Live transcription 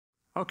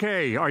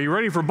Okay, are you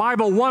ready for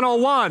Bible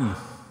 101?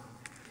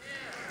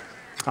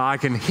 I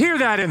can hear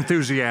that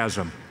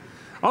enthusiasm.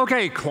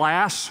 Okay,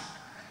 class,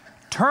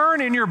 turn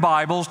in your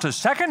Bibles to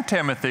 2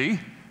 Timothy,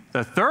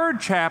 the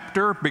 3rd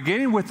chapter,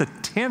 beginning with the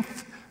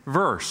 10th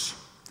verse.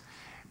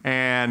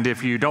 And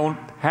if you don't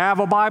have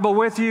a Bible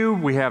with you,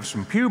 we have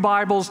some pew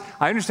Bibles.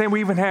 I understand we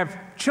even have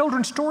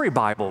children's story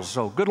Bibles,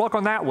 so good luck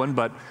on that one,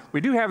 but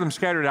we do have them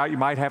scattered out. You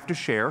might have to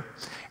share.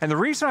 And the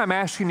reason I'm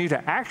asking you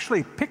to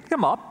actually pick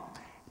them up,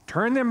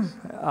 turn them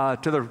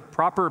to the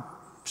proper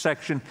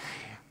section,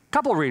 a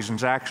couple of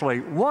reasons actually.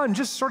 One,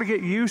 just sort of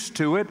get used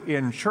to it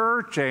in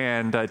church,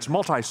 and it's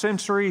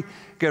multi-sensory.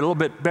 Get a little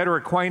bit better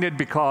acquainted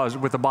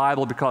with the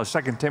Bible, because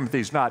 2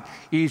 Timothy is not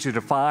easy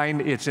to find.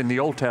 It's in the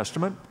Old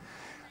Testament.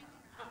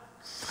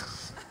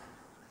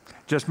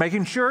 Just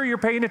making sure you're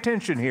paying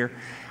attention here.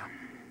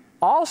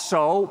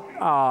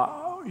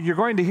 Also, you're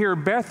going to hear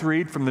Beth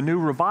read from the New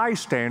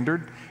Revised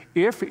Standard.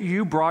 If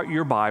you brought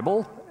your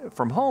Bible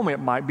from home, it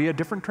might be a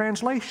different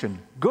translation.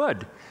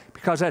 Good,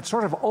 because that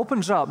sort of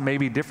opens up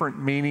maybe different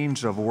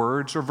meanings of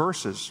words or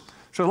verses.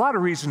 So a lot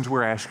of reasons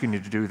we're asking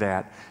you to do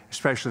that,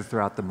 especially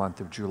throughout the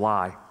month of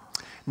July.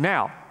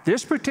 Now,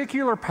 this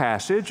particular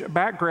passage,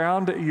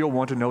 background you'll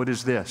want to note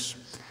is this.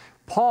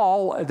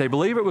 Paul, they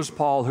believe it was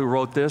Paul who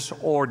wrote this,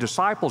 or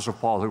disciples of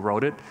Paul who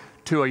wrote it,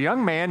 to a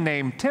young man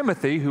named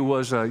Timothy, who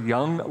was a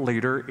young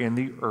leader in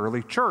the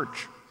early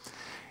church.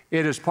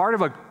 It is part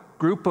of a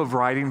group of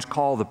writings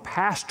called the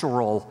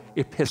pastoral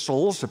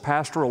epistles, the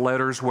pastoral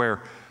letters,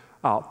 where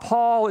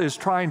Paul is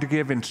trying to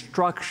give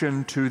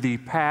instruction to the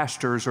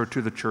pastors or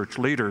to the church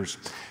leaders.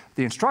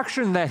 The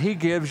instruction that he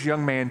gives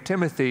young man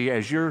Timothy,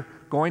 as you're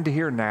going to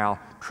hear now,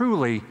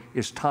 truly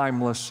is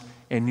timeless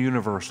and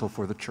universal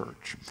for the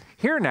church.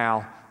 Hear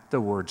now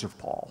the words of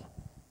Paul.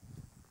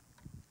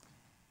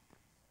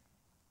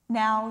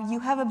 Now you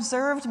have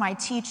observed my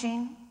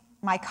teaching,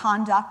 my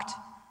conduct,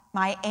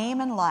 my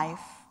aim in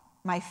life,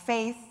 my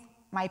faith,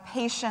 my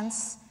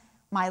patience,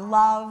 my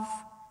love,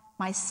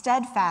 my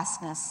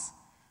steadfastness,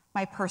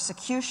 my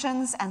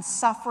persecutions and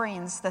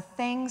sufferings, the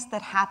things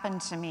that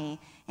happened to me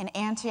in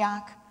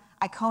Antioch,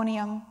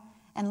 Iconium,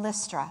 and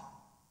Lystra.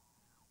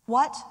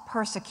 What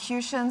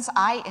persecutions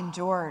I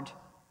endured!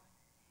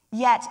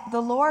 Yet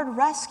the Lord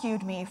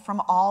rescued me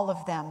from all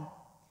of them.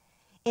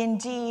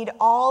 Indeed,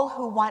 all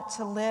who want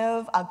to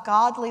live a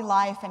godly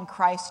life in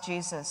Christ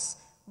Jesus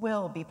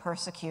will be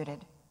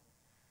persecuted.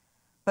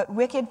 But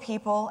wicked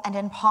people and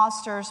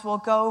impostors will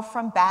go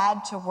from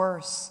bad to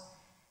worse,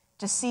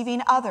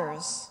 deceiving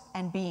others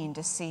and being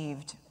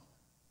deceived.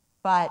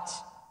 But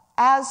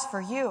as for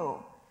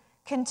you,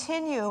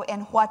 continue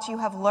in what you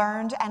have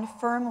learned and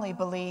firmly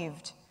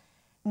believed,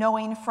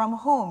 knowing from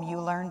whom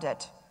you learned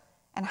it,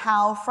 and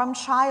how from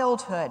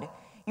childhood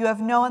you have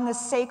known the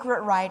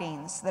sacred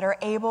writings that are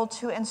able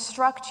to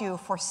instruct you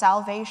for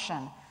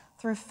salvation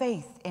through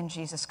faith in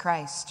Jesus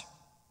Christ.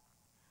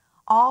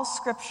 All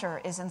Scripture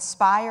is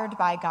inspired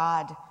by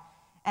God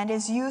and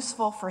is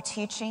useful for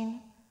teaching,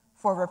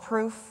 for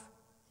reproof,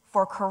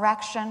 for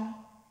correction,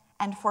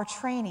 and for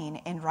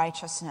training in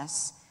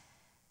righteousness,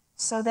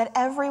 so that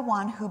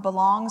everyone who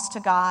belongs to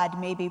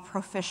God may be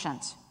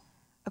proficient,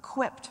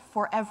 equipped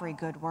for every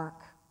good work.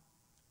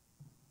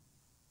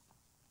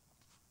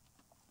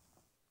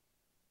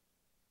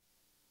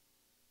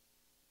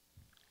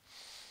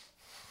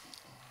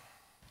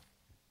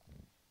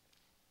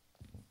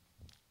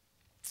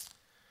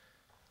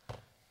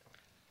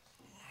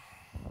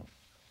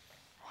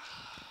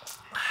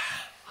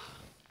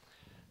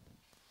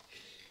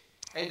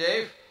 Hey,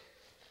 Dave.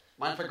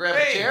 Mind if I grab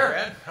a chair? Hey,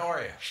 Brad. How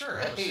are you? Sure,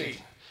 have a Hey.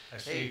 seat. I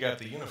see you got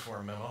the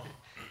uniform memo.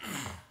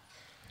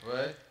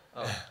 What?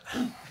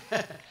 Oh.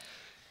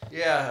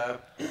 Yeah,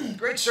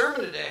 great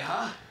sermon today,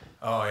 huh?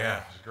 Oh, yeah,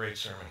 it was a great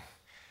sermon.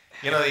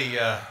 You know,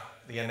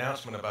 the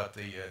announcement about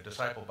the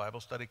Disciple Bible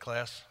Study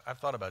class, I've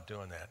thought about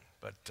doing that,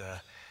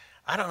 but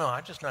I don't know,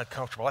 I'm just not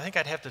comfortable. I think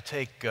I'd have to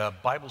take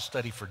Bible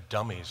study for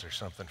dummies or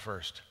something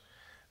first.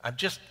 I'm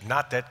just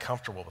not that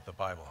comfortable with the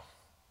Bible.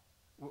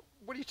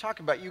 What are you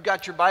talking about? You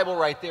got your Bible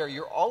right there.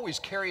 You're always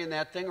carrying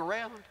that thing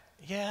around.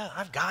 Yeah,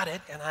 I've got it,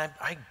 and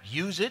I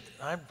use it.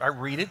 I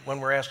read it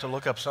when we're asked to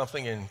look up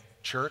something in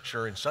church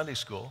or in Sunday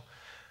school,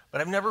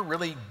 but I've never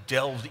really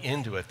delved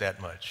into it that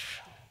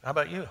much. How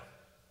about you?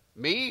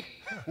 Me?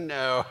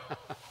 No.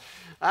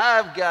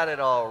 I've got it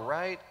all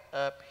right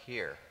up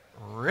here.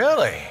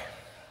 Really?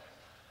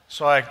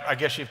 So I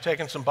guess you've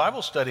taken some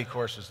Bible study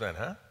courses then,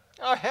 huh?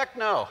 Oh, heck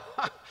no.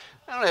 I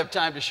don't have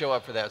time to show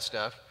up for that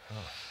stuff. Oh.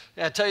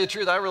 Yeah, to tell you the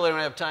truth, I really don't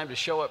have time to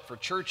show up for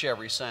church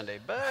every Sunday,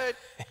 but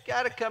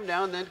got to come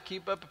down then to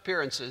keep up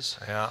appearances.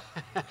 Yeah.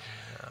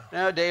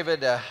 Now,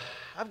 David,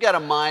 I've got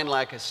a mind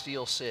like a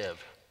steel sieve.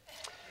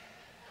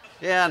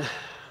 Yeah, and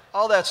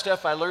all that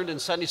stuff I learned in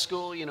Sunday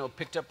school, you know,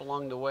 picked up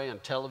along the way on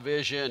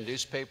television,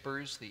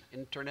 newspapers, the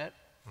internet.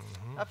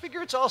 Mm-hmm. I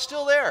figure it's all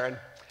still there. And,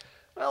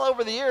 well,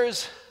 over the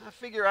years, I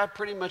figure I've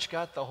pretty much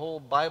got the whole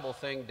Bible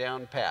thing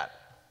down pat.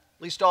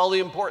 At least all the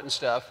important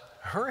stuff.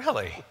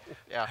 Really?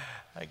 Yeah.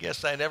 I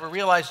guess I never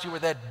realized you were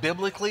that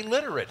biblically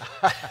literate.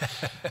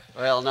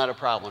 Well, not a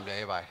problem,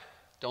 Dave. I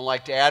don't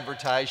like to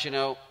advertise, you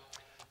know.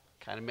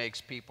 Kind of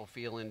makes people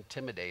feel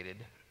intimidated.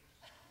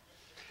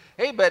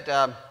 Hey, but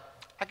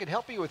I could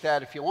help you with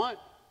that if you want.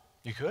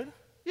 You could?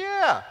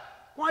 Yeah.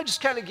 Well, I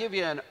just kind of give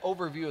you an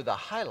overview of the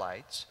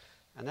highlights.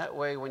 And that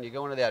way, when you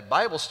go into that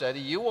Bible study,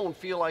 you won't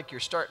feel like you're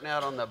starting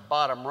out on the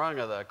bottom rung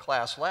of the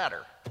class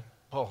ladder.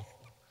 Oh,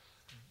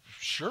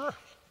 sure.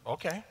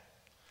 Okay.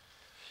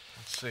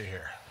 Let's see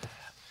here.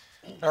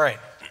 All right.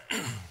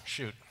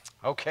 Shoot.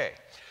 Okay.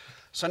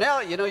 So now,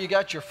 you know, you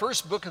got your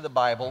first book of the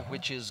Bible,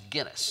 which is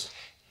Guinness.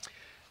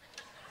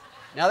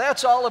 Now,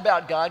 that's all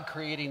about God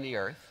creating the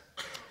earth.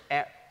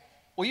 And,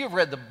 well, you've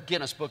read the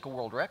Guinness Book of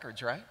World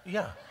Records, right?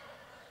 Yeah.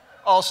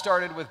 All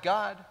started with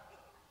God.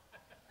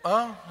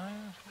 Oh.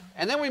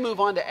 And then we move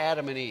on to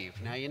Adam and Eve.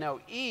 Now, you know,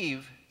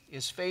 Eve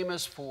is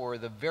famous for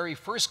the very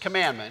first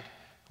commandment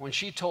when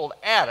she told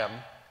Adam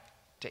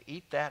to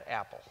eat that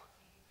apple.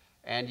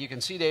 And you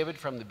can see, David,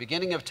 from the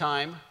beginning of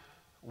time,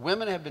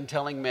 women have been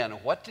telling men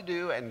what to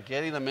do and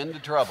getting them into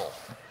trouble.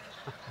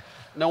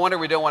 No wonder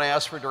we don't want to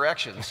ask for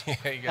directions.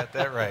 Yeah, you got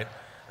that right.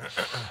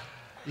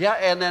 Yeah,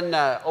 and then,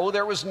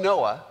 there was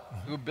Noah,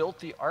 who built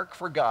the ark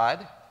for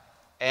God,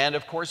 and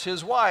of course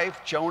his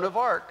wife, Joan of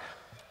Arc.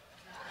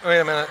 Wait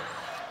a minute.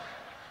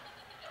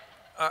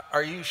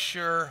 Are you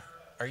sure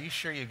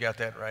you got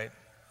that right?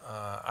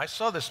 I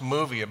saw this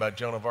movie about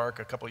Joan of Arc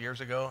a couple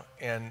years ago,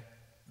 and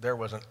there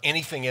wasn't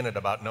anything in it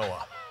about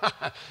Noah.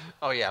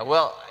 Oh, yeah.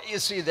 Well, you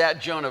see, that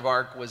Joan of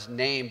Arc was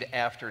named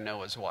after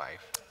Noah's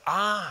wife.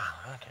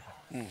 Ah,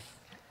 okay.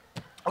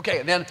 Okay,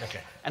 and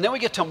then we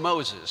get to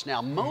Moses.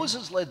 Now,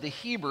 Moses led the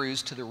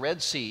Hebrews to the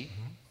Red Sea,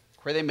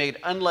 where they made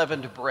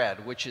unleavened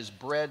bread, which is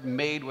bread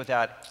made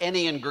without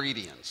any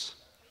ingredients.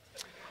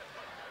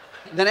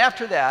 And then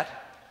after that,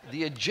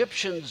 the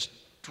Egyptians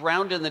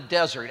drowned in the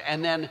desert,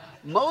 and then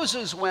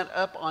Moses went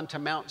up onto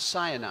Mount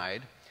Sinai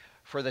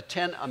for the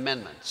 10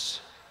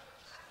 amendments.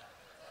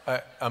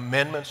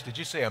 Amendments? Did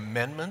you say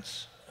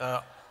amendments?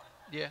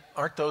 Yeah.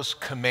 Aren't those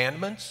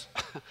commandments?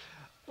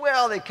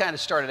 Well, they kind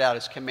of started out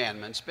as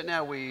commandments, but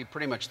now we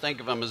pretty much think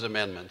of them as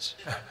amendments.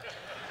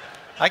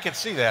 I can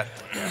see that.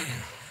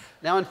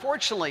 Now,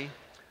 unfortunately,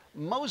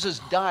 Moses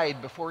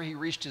died before he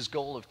reached his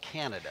goal of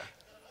Canada.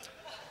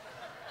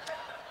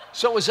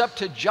 So it was up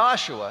to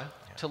Joshua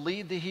to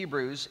lead the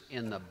Hebrews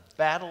in the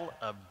Battle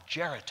of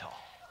Jericho.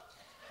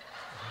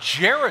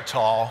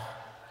 Geritol?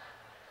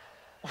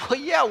 Well,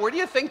 yeah, where do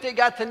you think they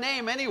got the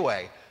name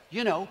anyway?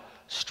 You know,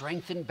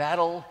 strength in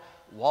battle,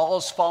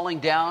 walls falling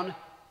down,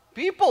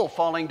 people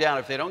falling down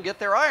if they don't get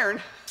their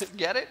iron.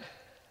 Get it?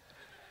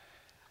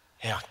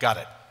 Yeah, got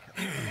it.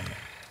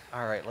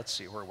 All right, let's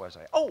see, where was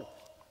I?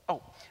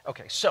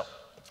 Okay, so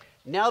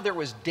now there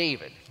was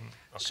David.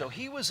 Okay. So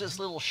he was this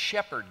little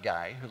shepherd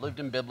guy who lived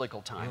in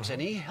biblical times, and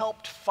he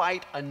helped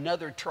fight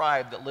another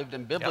tribe that lived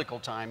in biblical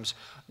times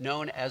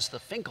known as the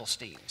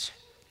Finkelsteins.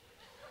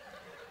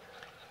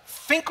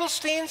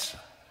 Finkelsteins?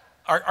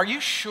 Are you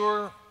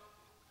sure?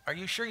 Are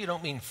you sure you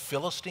don't mean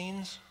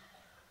Philistines?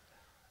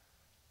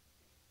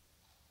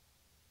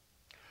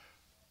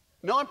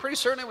 No, I'm pretty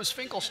certain it was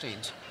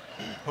Finkelsteins.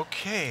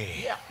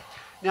 Okay. Yeah.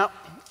 Now,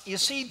 you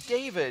see,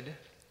 David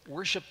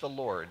worshiped the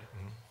Lord,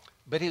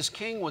 but his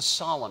king was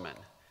Solomon.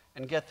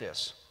 And get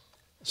this,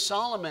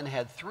 Solomon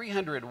had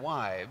 300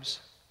 wives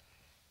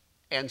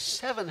and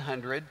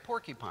 700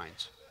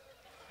 porcupines.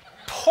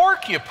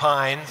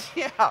 Porcupines?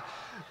 Yeah,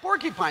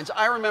 porcupines.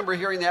 I remember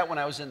hearing that when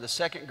I was in the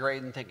second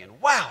grade and thinking,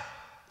 wow,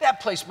 that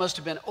place must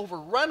have been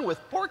overrun with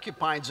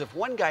porcupines if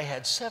one guy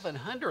had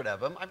 700 of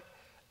them.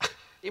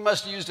 He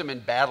must have used them in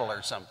battle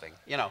or something.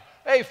 You know,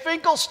 hey,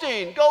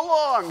 Finkelstein, go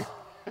long.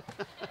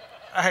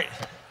 All right.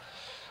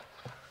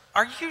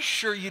 Are you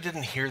sure you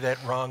didn't hear that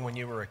wrong when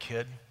you were a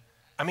kid?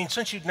 I mean,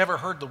 since you'd never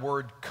heard the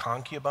word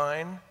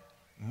concubine,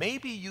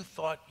 maybe you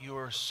thought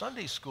your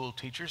Sunday school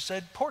teacher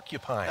said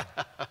porcupine.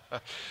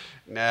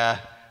 Nah,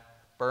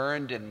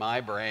 burned in my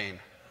brain.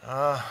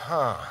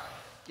 Uh-huh.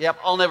 Yep,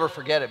 I'll never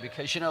forget it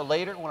because, you know,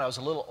 later when I was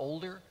a little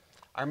older,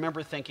 I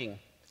remember thinking,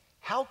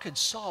 how could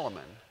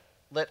Solomon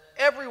let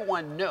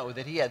everyone know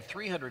that he had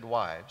 300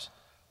 wives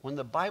when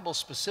the Bible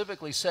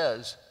specifically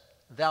says,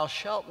 thou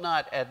shalt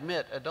not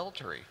admit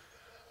adultery?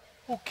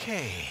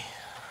 Okay.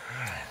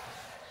 All right.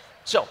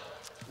 So,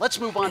 let's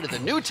move on to the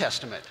New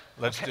Testament.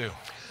 Let's do.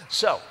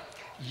 So,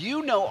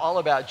 you know all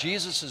about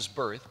Jesus'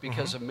 birth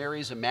because of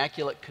Mary's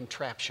immaculate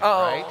contraption,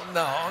 right?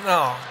 Oh,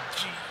 no.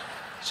 Gee.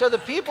 So the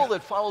people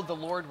that followed the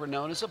Lord were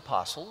known as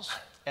apostles,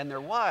 and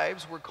their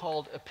wives were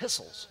called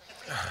epistles.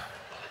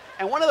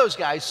 And one of those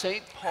guys,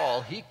 St.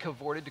 Paul, he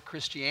converted to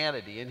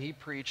Christianity, and he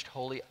preached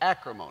holy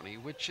acrimony,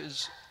 which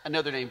is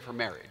another name for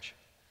marriage.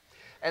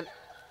 And,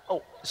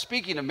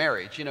 speaking of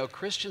marriage, you know,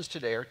 Christians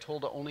today are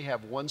told to only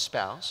have one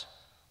spouse,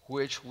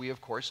 which we,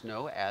 of course,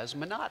 know as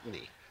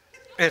monotony.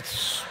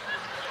 It's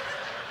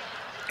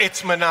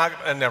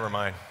never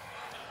mind.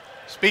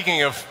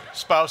 Speaking of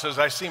spouses,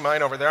 I see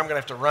mine over there. I'm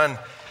going to have to run.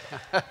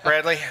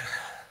 Bradley.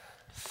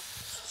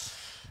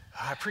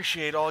 I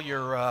appreciate all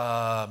your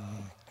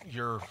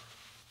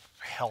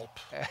help.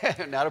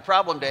 Not a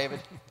problem,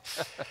 David.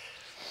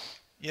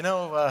 You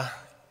know,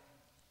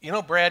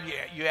 Brad,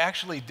 you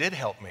actually did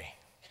help me.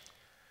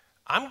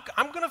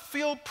 I'm going to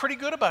feel pretty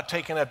good about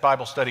taking that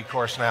Bible study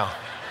course now.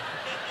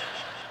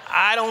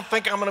 I don't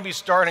think I'm going to be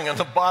starting on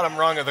the bottom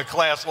rung of the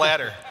class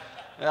ladder.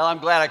 Well, I'm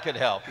glad I could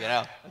help,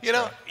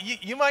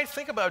 You might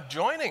think about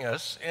joining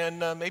us,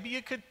 and maybe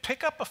you could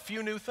pick up a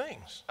few new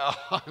things.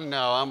 Oh,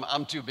 no,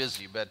 I'm too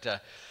busy.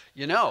 But,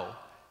 if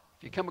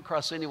you come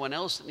across anyone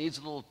else that needs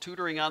a little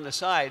tutoring on the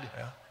side,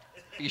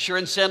 be sure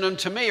and send them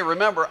to me.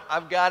 Remember,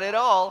 I've got it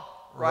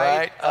all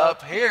right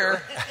up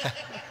here.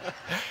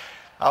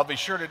 I'll be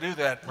sure to do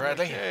that,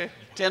 Bradley. Okay.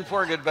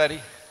 10-4, good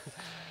buddy.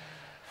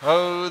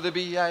 Oh, the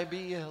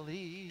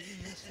B-I-B-L-E,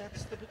 yes,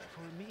 that's the bit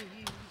for me.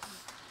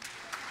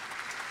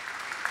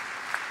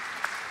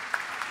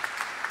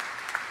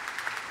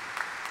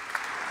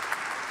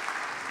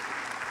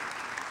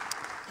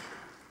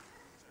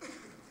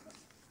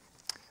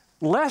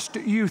 Lest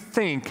you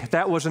think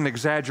that was an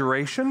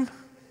exaggeration,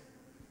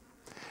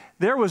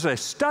 there was a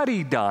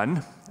study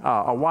done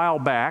a while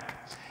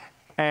back,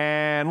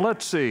 and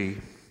let's see,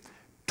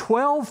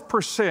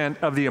 12%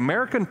 of the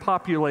American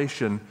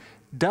population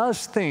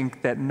does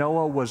think that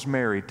Noah was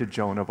married to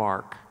Joan of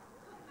Arc.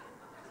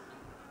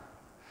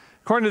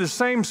 According to the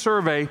same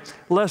survey,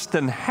 less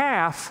than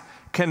half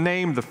can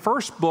name the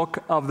first book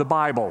of the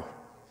Bible,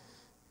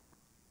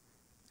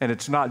 and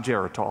it's not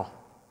Geritol.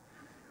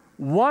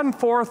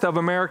 1/4 of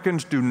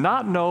Americans do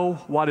not know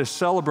what is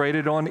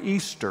celebrated on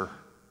Easter,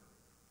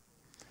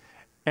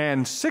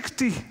 and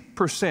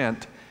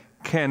 60%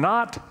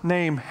 cannot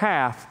name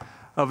half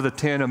of the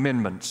 10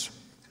 amendments.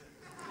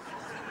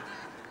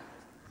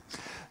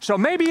 So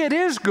maybe it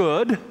is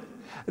good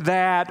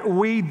that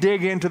we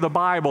dig into the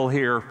Bible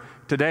here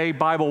today,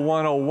 Bible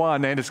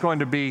 101, and it's going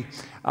to be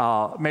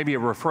maybe a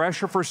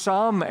refresher for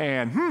some,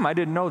 and I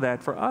didn't know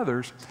that for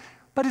others.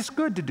 But it's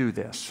good to do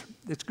this.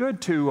 It's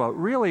good to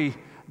really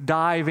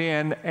dive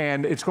in,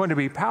 and it's going to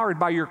be powered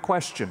by your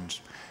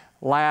questions.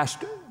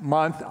 Last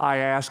month, I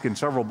asked in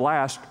several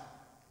blasts,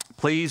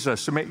 please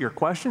submit your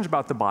questions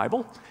about the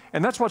Bible,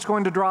 and that's what's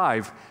going to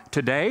drive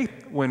today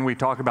when we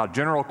talk about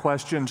general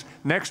questions,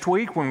 next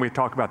week when we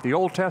talk about the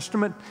Old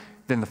Testament,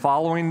 then the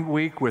following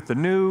week with the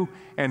New,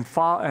 and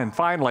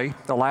finally,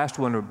 the last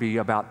one would be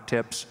about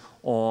tips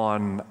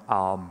on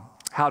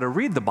how to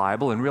read the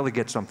Bible and really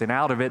get something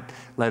out of it,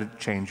 let it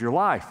change your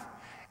life.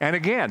 And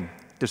again,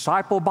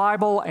 Disciple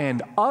Bible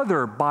and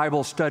other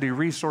Bible study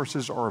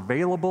resources are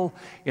available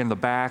in the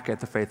back at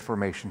the Faith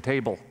Formation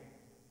table.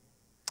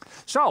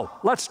 So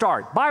let's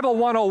start. Bible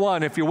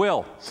 101, if you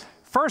will.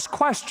 First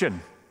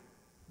question,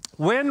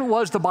 when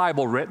was the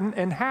Bible written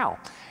and how?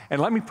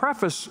 And let me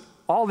preface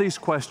all these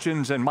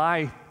questions and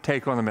my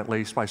take on them at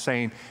least by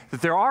saying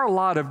that there are a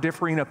lot of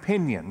differing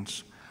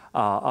opinions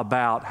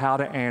about how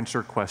to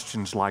answer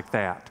questions like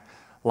that.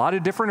 A lot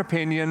of different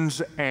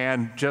opinions,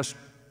 and just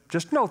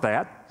note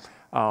that.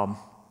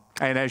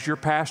 And as your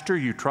pastor,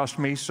 you trust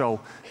me, so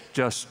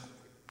just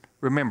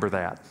remember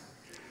that.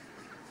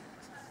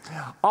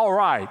 All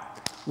right.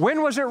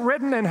 When was it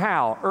written and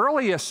how?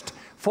 Earliest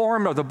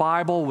form of the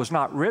Bible was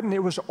not written,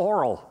 it was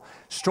oral.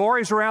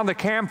 Stories around the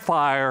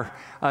campfire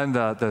and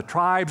the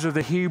tribes of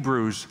the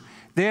Hebrews.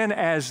 Then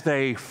as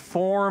they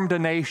formed a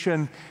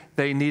nation,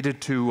 they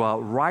needed to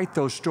write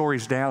those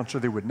stories down so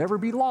they would never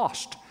be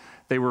lost.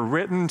 They were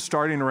written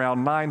starting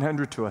around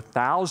 900 to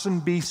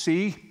 1000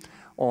 BC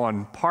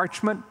on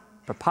parchment,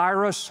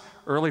 papyrus,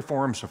 early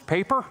forms of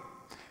paper.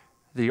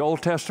 The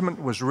Old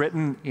Testament was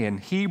written in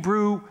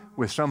Hebrew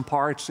with some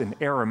parts in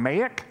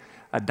Aramaic,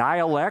 a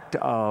dialect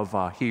of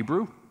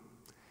Hebrew.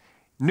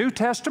 New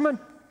Testament,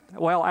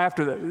 well,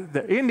 after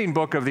the ending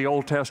book of the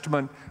Old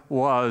Testament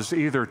was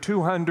either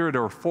 200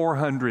 or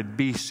 400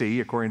 BC,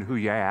 according to who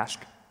you ask.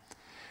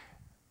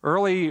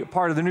 Early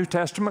part of the New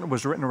Testament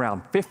was written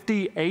around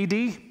 50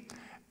 AD,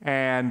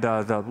 and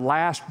the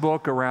last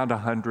book around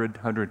 100,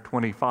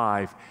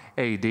 125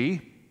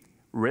 AD,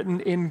 written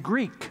in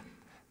Greek,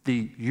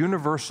 the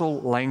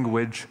universal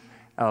language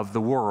of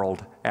the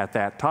world at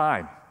that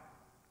time.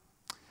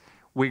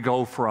 We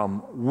go from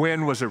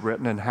when was it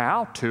written and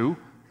how to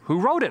who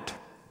wrote it.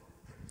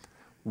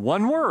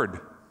 One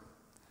word,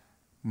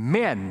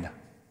 men.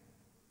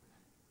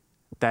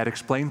 That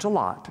explains a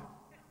lot.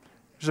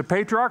 It was a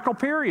patriarchal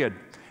period.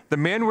 The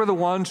men were the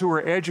ones who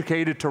were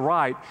educated to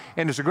write,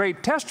 and it's a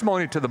great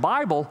testimony to the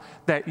Bible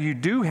that you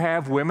do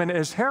have women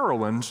as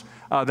heroines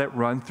that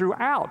run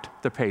throughout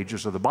the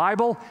pages of the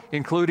Bible,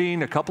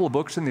 including a couple of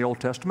books in the Old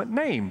Testament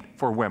named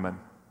for women.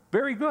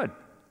 Very good.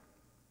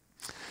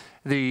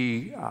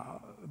 The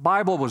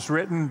Bible was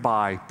written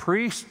by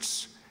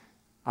priests,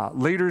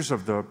 leaders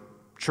of the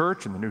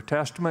church in the New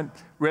Testament,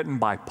 written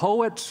by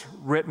poets,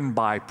 written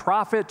by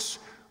prophets,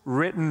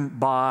 written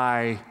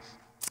by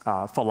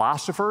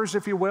philosophers,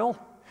 if you will.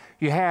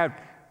 You had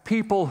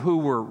people who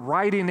were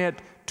writing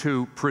it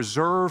to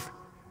preserve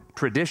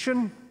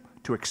tradition,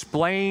 to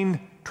explain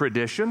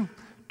tradition,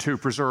 to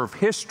preserve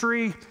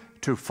history,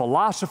 to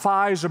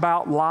philosophize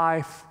about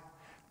life.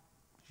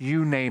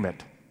 you name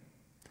it.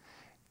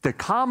 The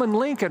common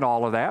link in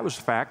all of that was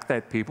the fact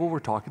that people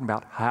were talking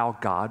about how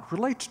God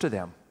relates to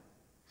them.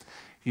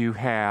 You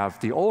have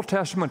the Old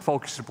Testament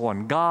focused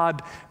upon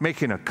God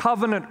making a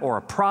covenant or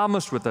a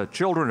promise with the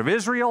children of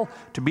Israel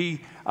to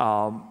be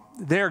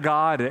their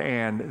God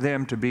and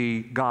them to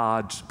be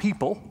God's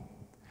people.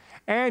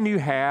 And you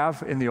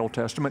have, in the Old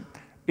Testament,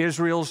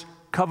 Israel's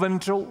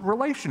covenantal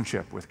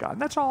relationship with God.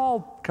 And that's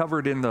all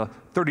covered in the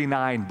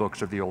 39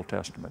 books of the Old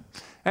Testament.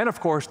 And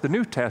of course, the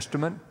New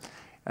Testament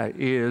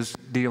is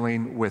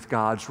dealing with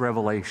God's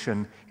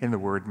revelation in the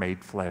Word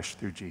made flesh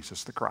through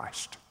Jesus the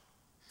Christ.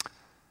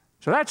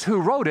 So that's who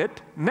wrote it.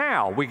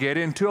 Now we get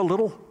into a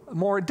little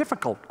more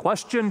difficult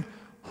question.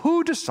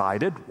 Who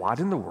decided what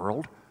in the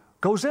world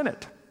goes in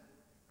it?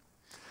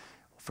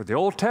 For the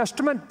Old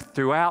Testament,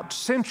 throughout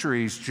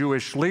centuries,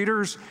 Jewish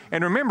leaders,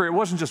 and remember, it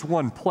wasn't just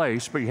one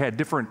place, but you had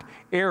different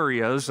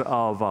areas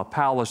of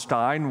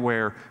Palestine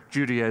where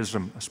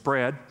Judaism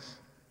spread.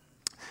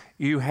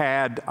 You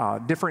had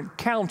different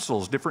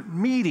councils, different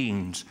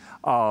meetings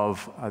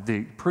of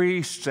the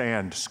priests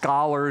and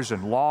scholars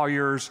and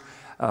lawyers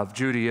of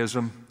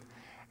Judaism.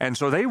 And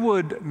so they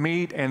would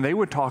meet and they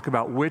would talk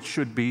about which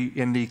should be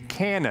in the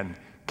canon.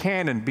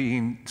 Canon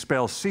being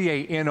spelled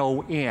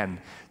C-A-N-O-N,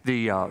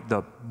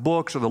 the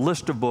books or the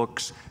list of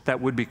books that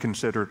would be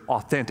considered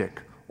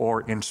authentic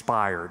or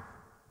inspired.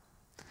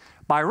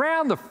 By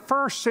around the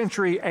 1st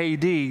century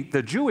A.D.,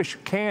 the Jewish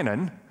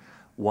canon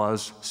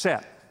was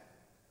set.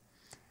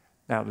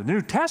 Now, the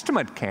New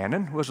Testament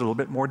canon was a little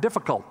bit more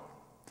difficult.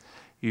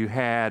 You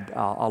had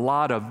a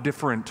lot of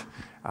different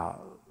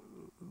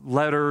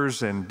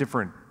letters and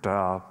different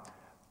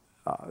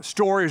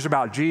stories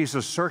about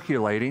Jesus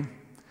circulating.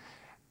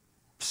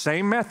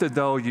 Same method,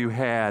 though. You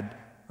had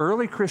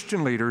early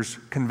Christian leaders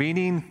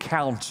convening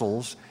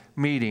councils,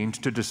 meetings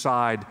to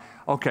decide,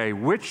 okay,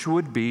 which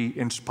would be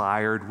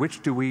inspired,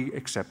 which do we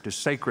accept as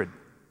sacred.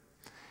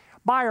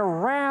 By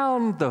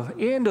around the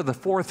end of the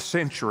 4th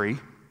century,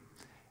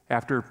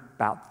 after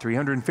about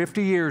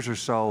 350 years or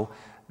so,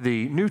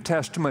 the New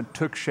Testament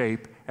took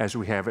shape as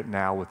we have it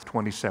now with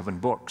 27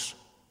 books.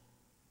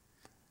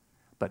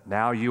 But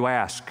now you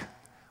ask,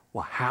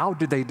 well, how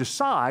did they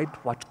decide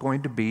what's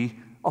going to be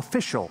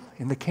official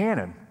in the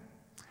canon?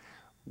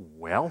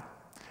 Well,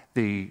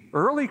 the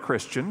early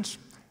Christians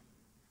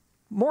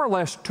more or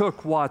less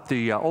took what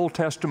the Old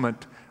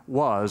Testament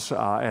was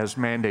as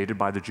mandated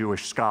by the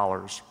Jewish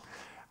scholars.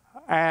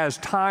 As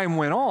time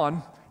went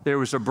on, there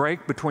was a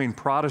break between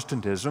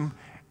Protestantism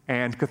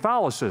and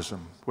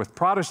Catholicism, with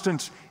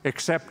Protestants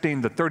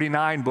accepting the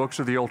 39 books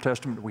of the Old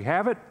Testament we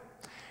have it,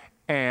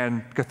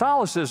 and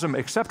Catholicism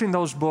accepting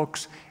those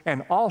books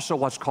and also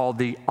what's called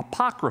the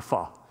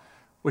Apocrypha,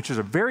 which is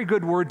a very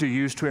good word to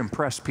use to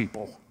impress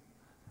people.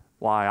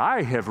 Why,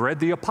 I have read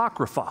the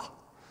Apocrypha.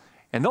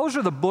 And those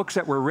are the books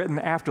that were written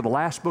after the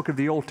last book of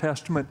the Old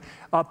Testament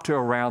up to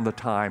around the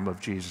time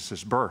of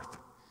Jesus' birth.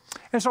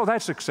 And so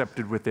that's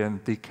accepted within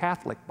the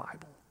Catholic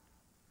Bible.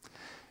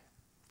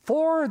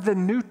 For the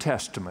New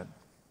Testament,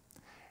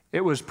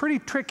 it was pretty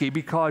tricky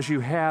because you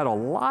had a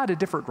lot of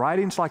different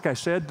writings, like I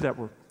said, that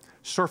were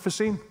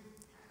surfacing.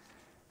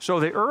 So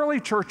the early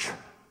church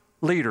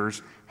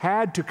leaders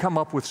had to come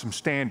up with some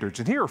standards,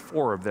 and here are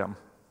 4 of them.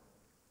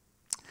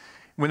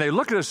 When they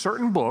look at a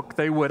certain book,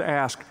 they would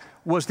ask,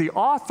 was the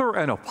author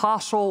an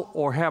apostle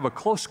or have a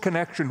close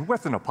connection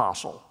with an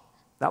apostle?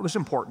 That was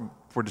important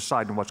for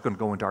deciding what's going to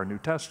go into our New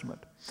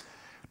Testament.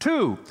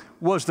 2,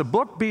 was the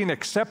book being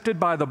accepted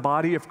by the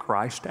body of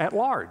Christ at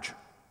large?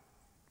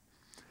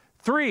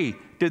 3,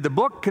 did the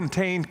book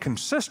contain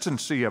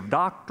consistency of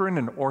doctrine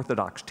and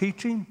orthodox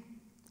teaching?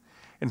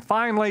 And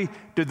finally,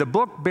 did the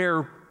book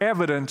bear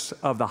evidence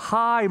of the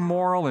high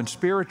moral and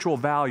spiritual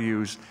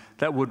values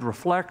that would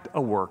reflect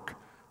a work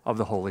of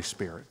the Holy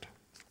Spirit?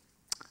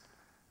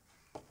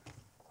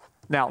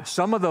 Now,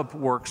 some of the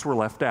works were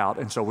left out,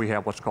 and so we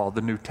have what's called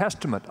the New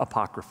Testament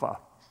Apocrypha.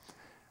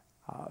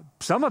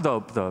 Some of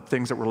the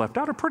things that were left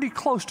out are pretty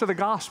close to the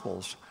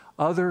Gospels.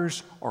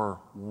 Others are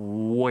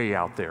way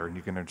out there, and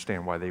you can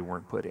understand why they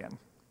weren't put in.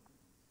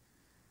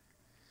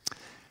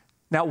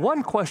 Now,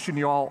 one question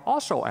you all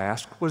also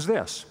asked was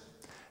this: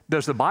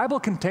 does the Bible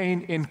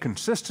contain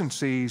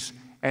inconsistencies,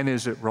 and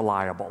is it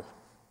reliable?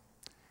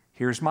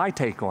 Here's my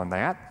take on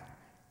that.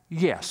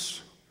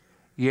 Yes.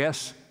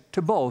 Yes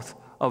to both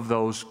of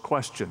those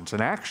questions.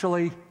 And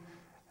actually,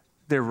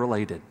 they're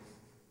related.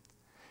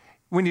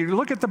 When you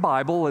look at the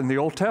Bible in the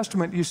Old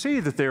Testament, you see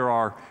that there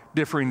are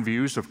differing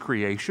views of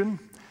creation,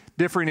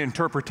 differing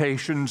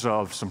interpretations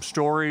of some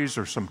stories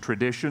or some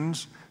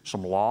traditions,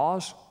 some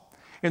laws.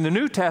 In the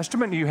New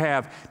Testament, you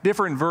have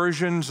different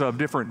versions of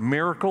different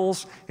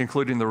miracles,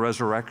 including the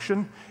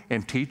resurrection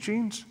and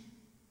teachings.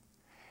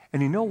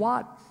 And you know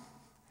what?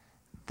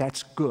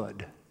 That's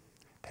good.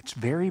 That's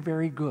very,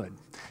 very good.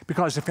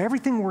 Because if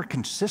everything were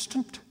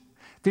consistent,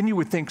 then you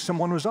would think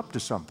someone was up to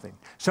something.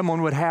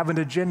 Someone would have an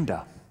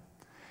agenda.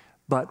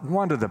 But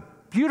one of the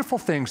beautiful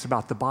things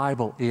about the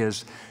Bible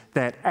is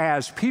that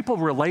as people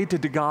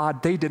related to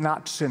God, they did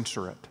not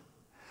censor it.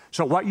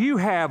 So what you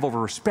have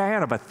over a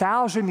span of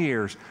 1,000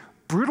 years,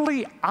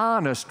 brutally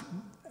honest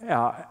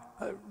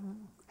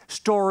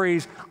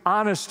stories,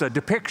 honest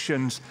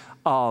depictions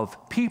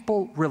of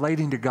people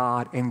relating to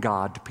God and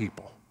God to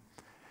people.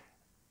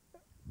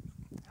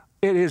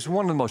 It is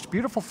one of the most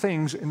beautiful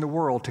things in the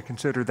world to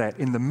consider that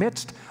in the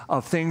midst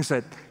of things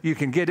that you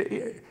can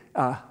get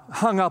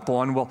hung up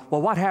on, well,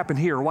 what happened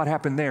here, what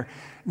happened there?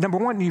 Number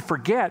one, you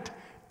forget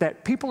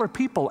that people are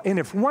people. And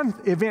if one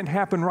event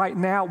happened right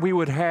now, we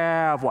would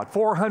have,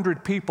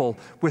 400 people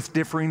with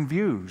differing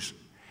views.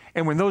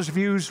 And when those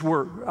views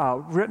were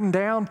written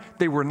down,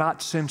 they were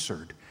not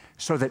censored,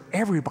 so that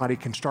everybody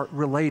can start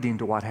relating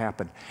to what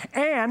happened.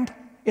 And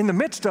in the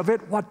midst of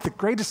it, what the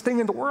greatest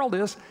thing in the world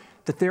is,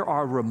 that there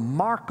are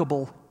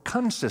remarkable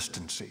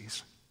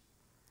consistencies.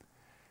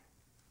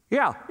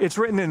 Yeah, it's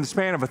written in the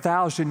span of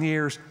 1,000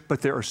 years,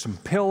 but there are some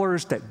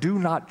pillars that do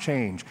not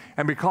change.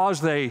 And because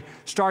they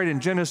start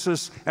in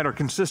Genesis and are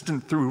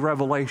consistent through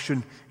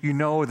Revelation, you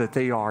know that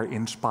they are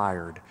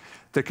inspired.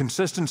 The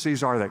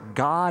consistencies are that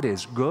God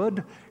is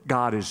good,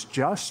 God is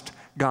just,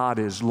 God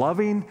is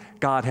loving,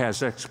 God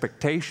has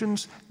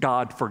expectations,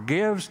 God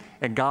forgives,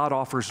 and God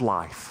offers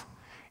life.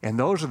 And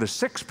those are the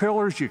 6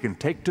 pillars you can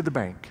take to the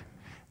bank.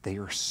 They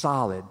are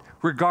solid,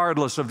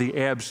 regardless of the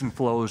ebbs and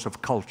flows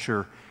of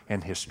culture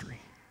and history.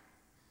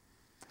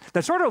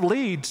 That sort of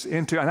leads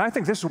into, and I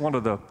think this is one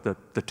of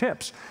the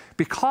tips,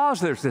 because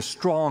there's this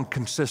strong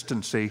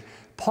consistency,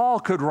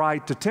 Paul could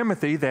write to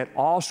Timothy that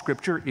all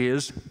Scripture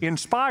is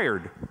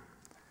inspired.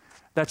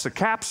 That's the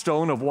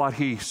capstone of what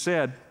he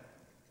said.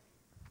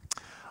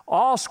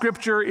 All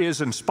Scripture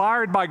is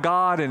inspired by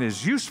God and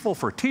is useful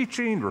for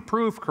teaching,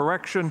 reproof,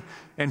 correction,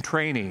 and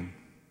training.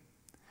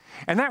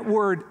 And that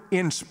word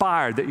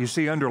inspired that you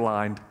see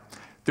underlined,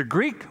 the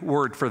Greek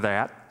word for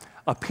that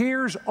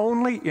appears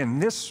only in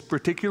this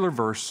particular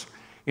verse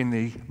in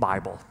the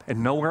Bible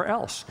and nowhere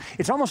else.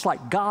 It's almost like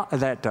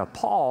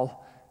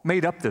Paul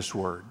made up this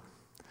word.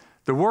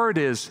 The word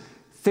is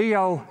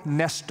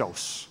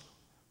theonestos.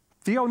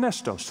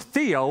 Theonestos.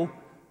 Theo,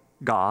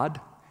 God.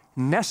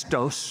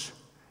 Nestos,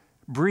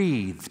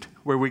 breathed,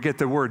 where we get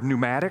the word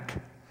pneumatic.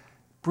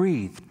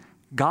 Breathed.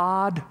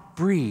 God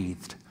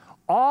breathed.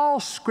 All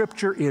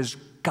Scripture is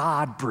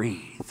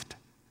God-breathed.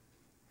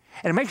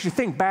 And it makes you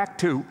think back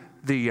to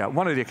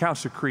one of the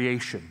accounts of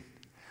creation,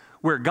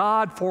 where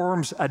God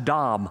forms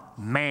Adam,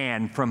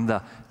 man, from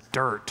the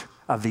dirt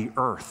of the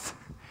earth,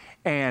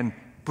 and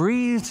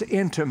breathes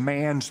into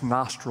man's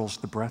nostrils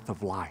the breath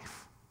of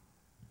life.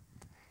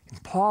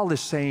 And Paul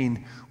is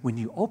saying, when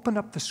you open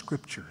up the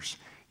Scriptures,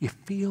 you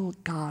feel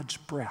God's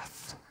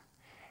breath,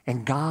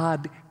 and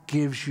God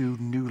gives you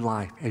new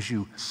life as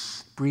you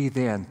breathe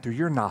in through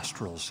your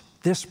nostrils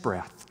this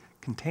breath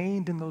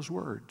contained in those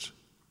words.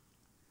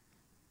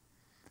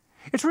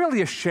 It's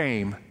really a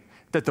shame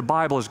that the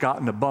Bible has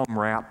gotten a bum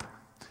rap,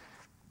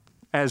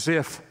 as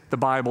if the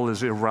Bible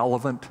is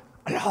irrelevant.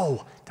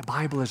 No, the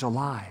Bible is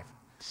alive.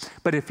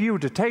 But if you were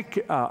to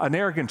take an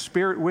arrogant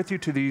spirit with you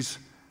to these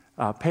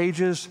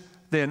pages,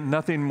 then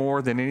nothing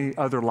more than any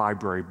other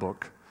library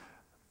book.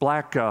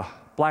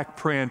 Black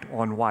print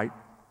on white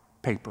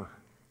paper.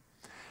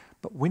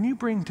 But when you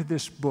bring to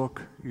this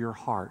book your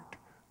heart,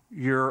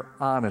 your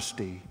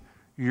honesty,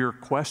 your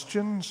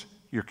questions,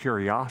 your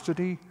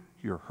curiosity,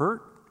 your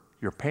hurt,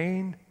 your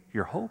pain,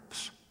 your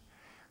hopes,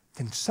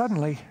 then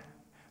suddenly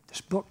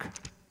this book,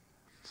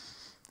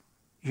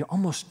 you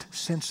almost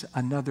sense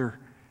another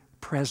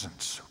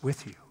presence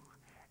with you.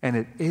 And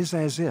it is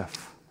as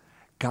if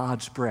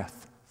God's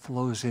breath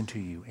flows into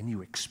you and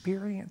you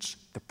experience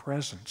the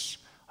presence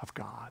of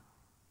God.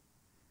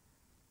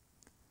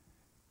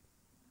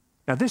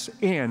 Now this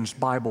ends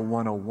Bible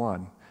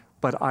 101.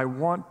 But I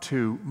want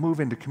to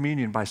move into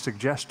communion by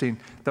suggesting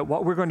that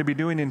what we're going to be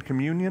doing in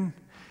communion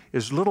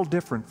is a little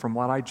different from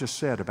what I just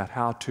said about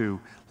how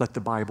to let the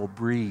Bible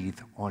breathe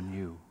on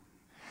you.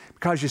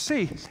 Because you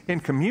see, in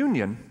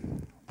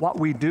communion, what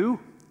we do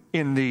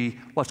in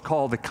what's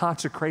called the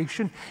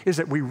consecration is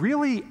that we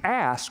really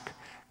ask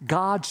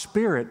God's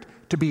Spirit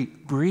to be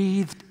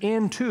breathed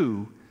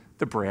into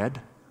the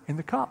bread and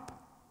the cup.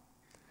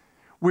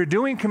 We're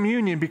doing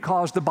communion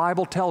because the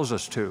Bible tells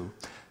us to.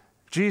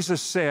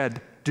 Jesus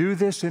said, "Do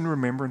this in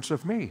remembrance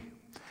of me."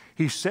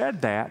 He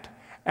said that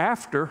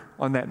after,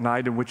 on that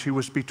night in which he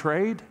was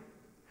betrayed,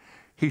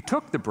 he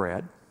took the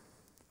bread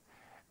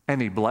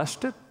and he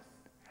blessed it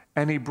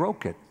and he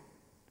broke it.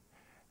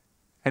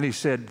 And he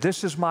said,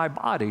 "This is my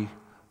body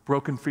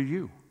broken for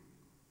you."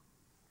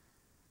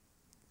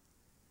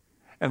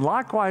 And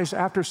likewise,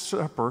 after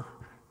supper,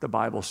 the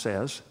Bible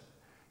says,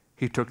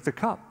 he took the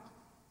cup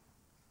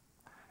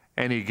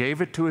and he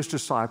gave it to his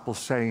disciples,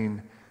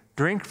 saying,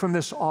 "Drink from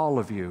this, all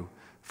of you,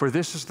 for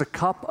this is the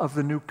cup of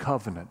the new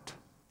covenant,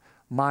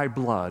 my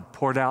blood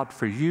poured out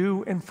for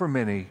you and for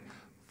many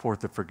for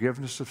the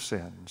forgiveness of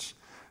sins.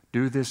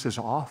 Do this as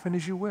often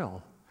as you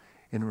will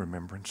in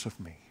remembrance of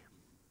me."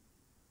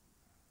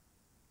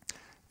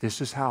 This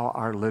is how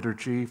our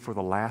liturgy for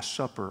the Last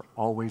Supper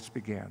always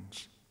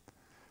begins.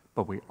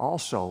 But we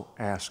also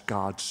ask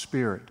God's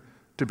Spirit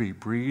to be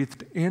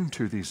breathed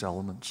into these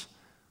elements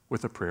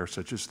with a prayer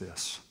such as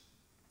this.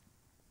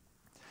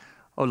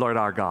 O Lord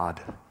our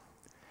God,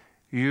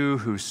 you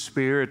whose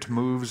Spirit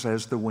moves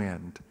as the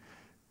wind,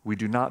 we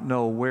do not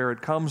know where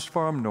it comes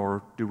from,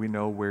 nor do we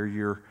know where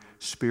your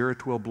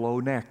Spirit will blow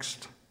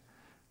next.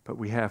 But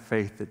we have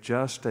faith that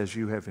just as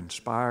you have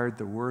inspired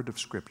the word of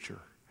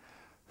Scripture,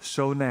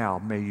 so now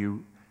may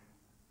you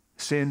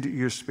send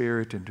your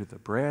Spirit into the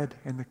bread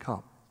and the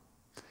cup,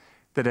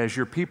 that as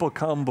your people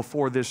come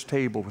before this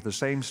table with the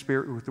same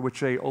Spirit with which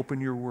they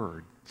open your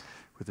word,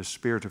 with a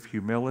spirit of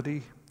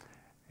humility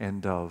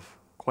and of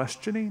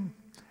questioning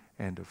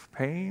and of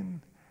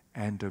pain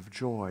and of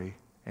joy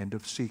and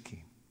of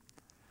seeking,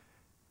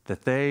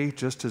 that they,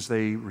 just as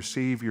they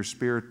receive your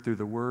Spirit through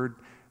the word,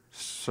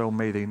 so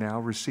may they now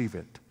receive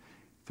it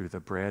through the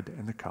bread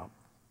and the cup.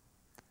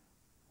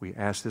 We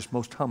ask this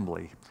most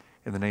humbly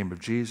in the name of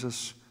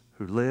Jesus,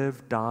 who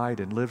lived, died,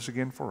 and lives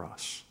again for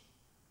us.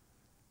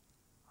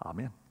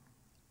 Amen.